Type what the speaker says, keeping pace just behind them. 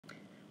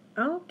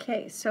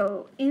Okay,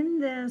 so in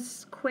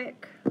this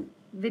quick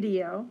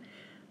video,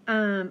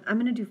 I'm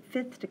going to do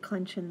fifth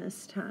declension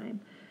this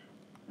time.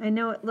 I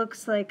know it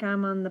looks like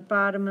I'm on the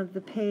bottom of the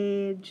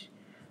page,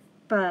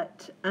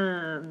 but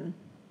I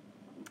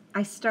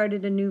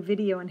started a new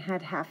video and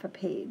had half a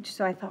page,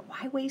 so I thought,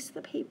 why waste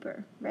the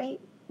paper, right?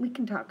 We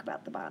can talk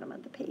about the bottom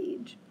of the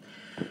page.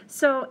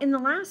 So in the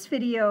last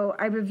video,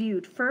 I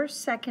reviewed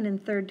first, second,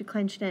 and third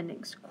declension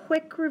endings.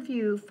 Quick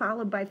review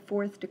followed by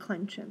fourth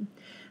declension.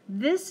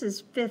 This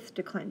is fifth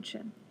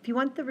declension. If you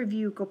want the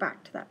review, go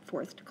back to that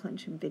fourth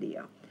declension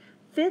video.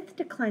 Fifth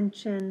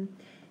declension,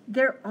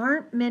 there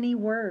aren't many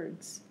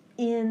words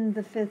in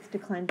the fifth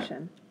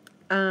declension.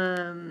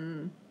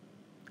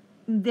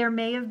 There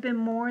may have been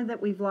more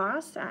that we've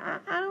lost. I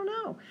don't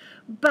know.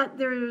 But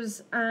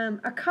there's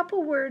a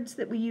couple words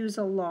that we use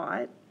a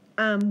lot.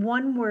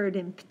 One word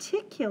in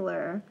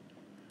particular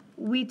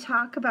we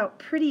talk about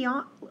pretty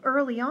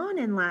early on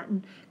in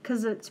Latin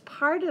because it's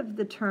part of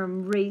the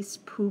term res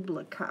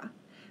publica,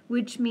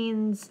 which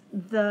means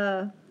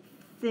the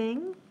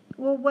thing.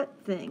 Well, what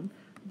thing?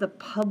 The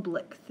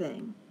public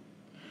thing.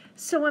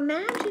 So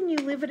imagine you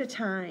live at a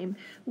time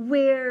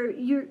where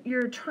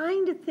you're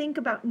trying to think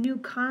about new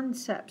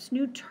concepts,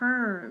 new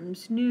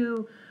terms,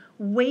 new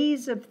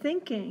ways of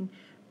thinking,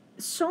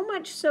 so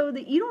much so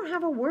that you don't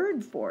have a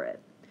word for it.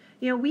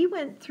 You know, we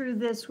went through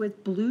this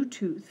with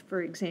Bluetooth,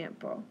 for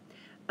example.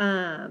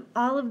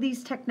 All of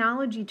these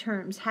technology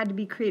terms had to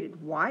be created.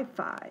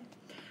 Wi-Fi.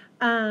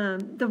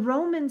 The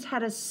Romans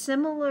had a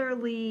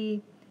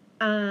similarly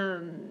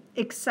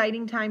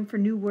exciting time for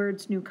new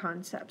words, new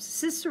concepts.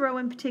 Cicero,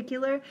 in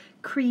particular,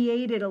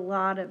 created a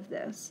lot of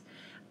this.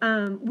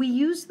 We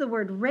use the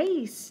word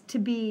race to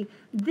be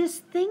this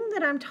thing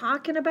that I'm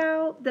talking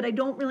about that I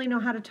don't really know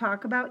how to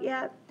talk about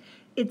yet.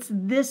 It's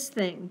this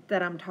thing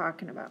that I'm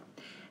talking about.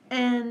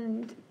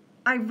 And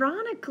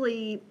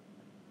ironically,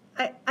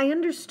 I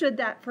understood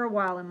that for a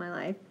while in my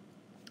life.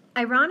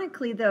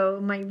 Ironically,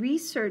 though, my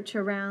research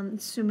around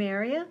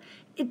Sumeria,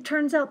 it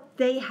turns out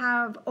they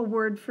have a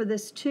word for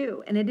this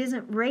too. And it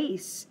isn't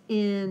race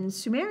in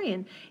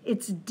Sumerian.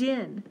 It's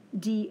din,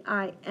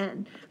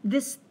 D-I-N,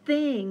 this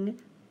thing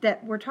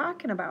that we're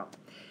talking about.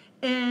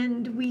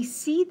 And we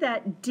see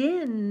that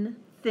din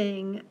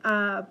thing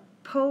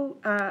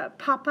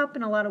pop up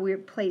in a lot of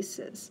weird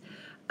places.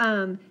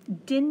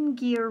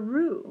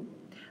 Dingiru,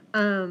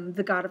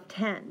 the god of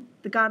 10,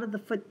 the god of the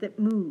foot that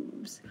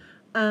moves.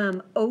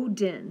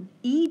 Odin,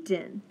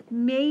 Eden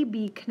may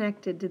be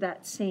connected to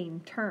that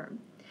same term.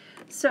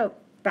 So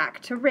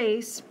back to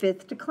race,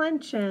 fifth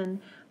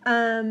declension.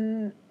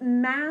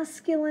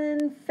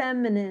 Masculine,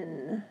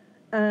 feminine,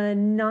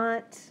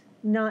 not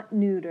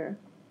neuter,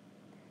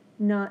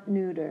 not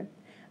neuter.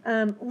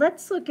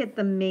 Let's look at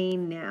the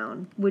main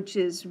noun, which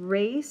is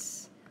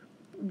race,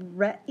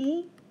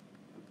 rei,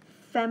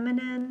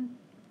 feminine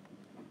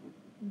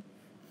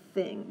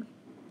thing.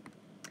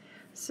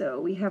 So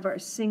we have our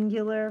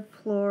singular,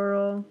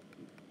 plural,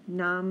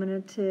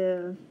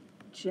 nominative,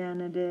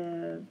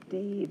 genitive,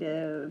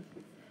 dative,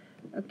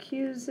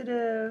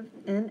 accusative,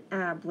 and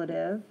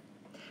ablative.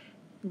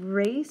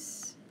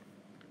 Race,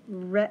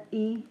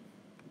 rei,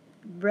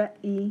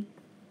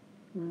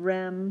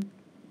 rem,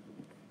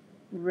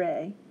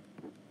 re.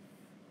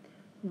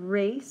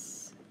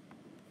 Race,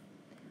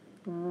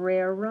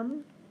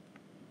 rerum,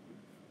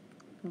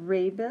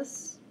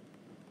 rebus,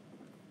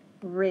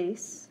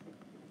 race,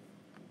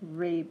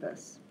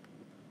 rebus.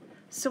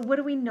 So what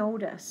do we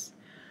notice?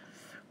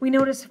 We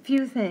notice a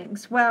few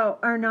things. Well,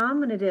 our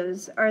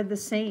nominatives are the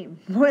same,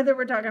 whether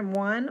we're talking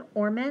one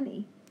or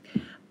many.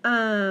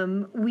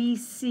 We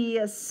see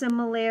a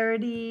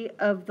similarity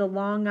of the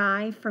long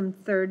I from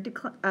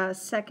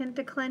second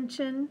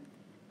declension,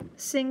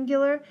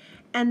 singular,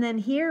 and then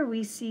here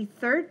we see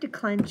third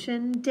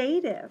declension,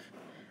 dative.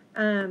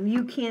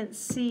 You can't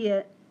see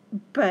it,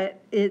 but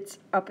it's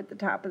up at the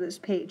top of this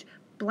page.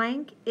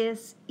 Blank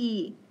is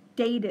E,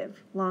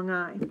 dative, long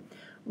I.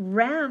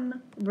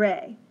 Rem,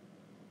 re.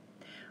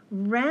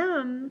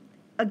 Rem,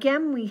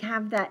 again, we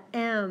have that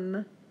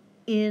M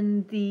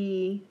in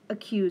the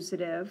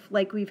accusative,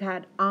 like we've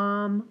had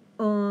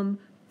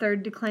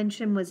third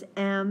declension was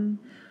M,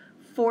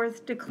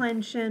 fourth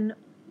declension,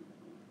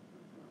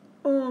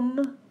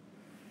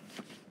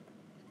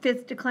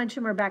 fifth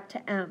declension, we're back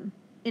to M.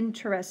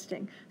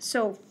 Interesting.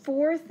 So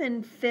fourth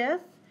and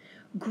fifth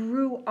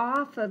grew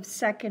off of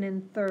second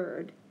and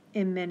third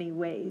in many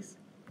ways.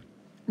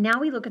 Now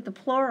we look at the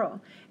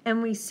plural,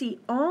 and we see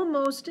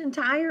almost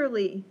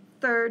entirely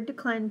third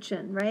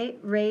declension, right?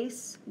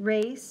 Race,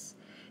 race.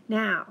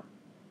 Now,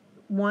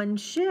 one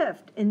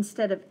shift.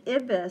 Instead of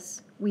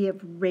ibis, we have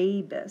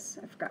rebus.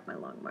 I forgot my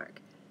long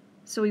mark.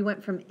 So we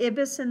went from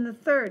ibis in the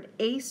third,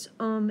 ace,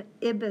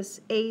 ibis,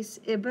 ace,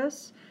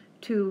 ibis,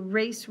 to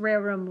race,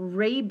 rerum,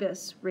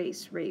 rebus,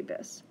 race,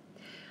 rebus.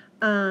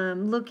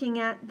 Looking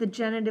at the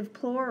genitive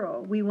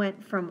plural, we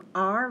went from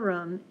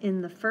arum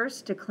in the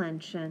first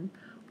declension,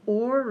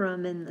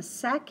 aurum in the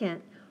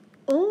second,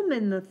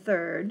 in the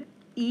third,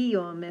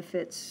 eum if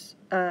it's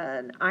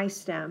an I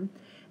stem,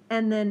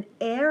 and then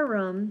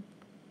arum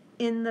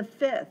in the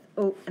fifth.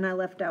 Oh, and I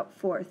left out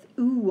fourth.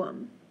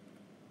 Ooum.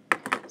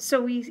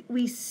 So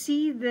we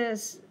see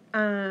this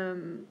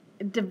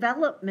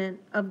development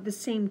of the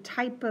same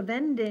type of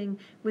ending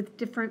with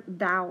different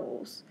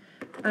vowels.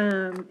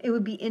 It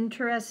would be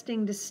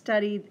interesting to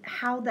study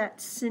how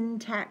that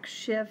syntax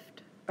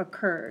shift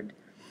occurred.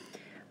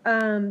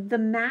 The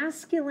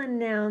masculine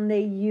noun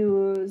they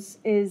use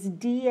is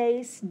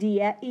dies,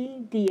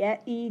 diei,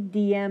 diei,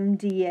 diem,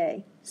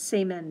 die.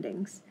 Same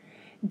endings.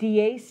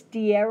 Dies,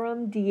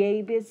 dierum,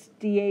 diebis,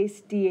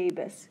 dies,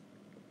 diebus.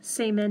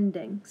 Same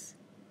endings.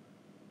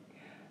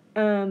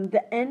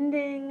 The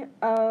ending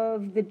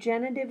of the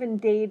genitive and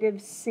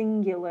dative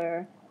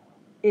singular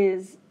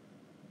is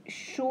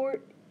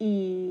short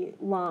E,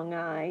 long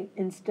I,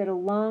 instead of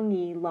long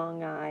E,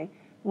 long I,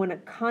 when a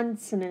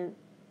consonant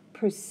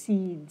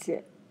precedes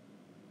it.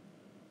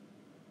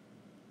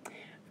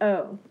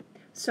 Oh,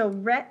 so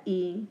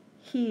re-E,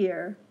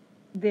 here,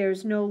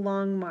 there's no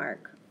long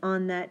mark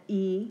on that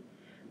E,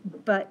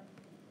 but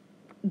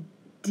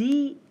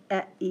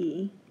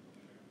D-E,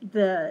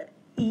 the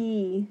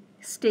E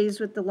stays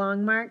with the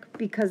long mark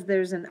because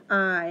there's an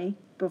I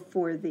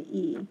before the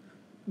E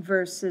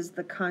versus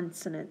the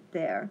consonant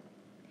there.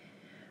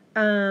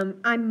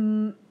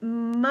 I'm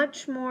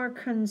much more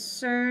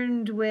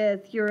concerned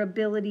with your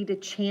ability to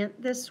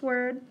chant this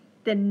word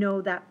than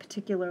know that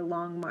particular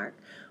long mark.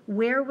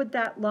 Where would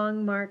that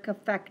long mark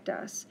affect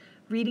us?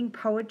 Reading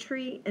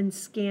poetry and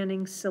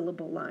scanning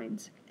syllable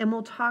lines. And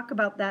we'll talk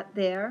about that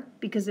there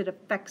because it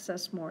affects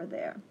us more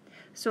there.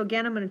 So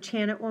again, I'm going to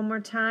chant it one more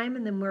time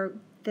and then we're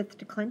fifth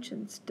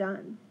declension's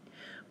done.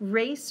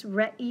 Race,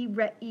 re-e,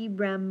 re-e,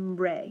 rem,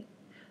 re.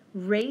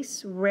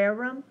 Race,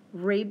 rerum,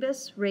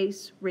 rebus,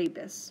 race,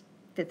 rebus.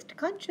 Fifth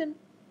declension.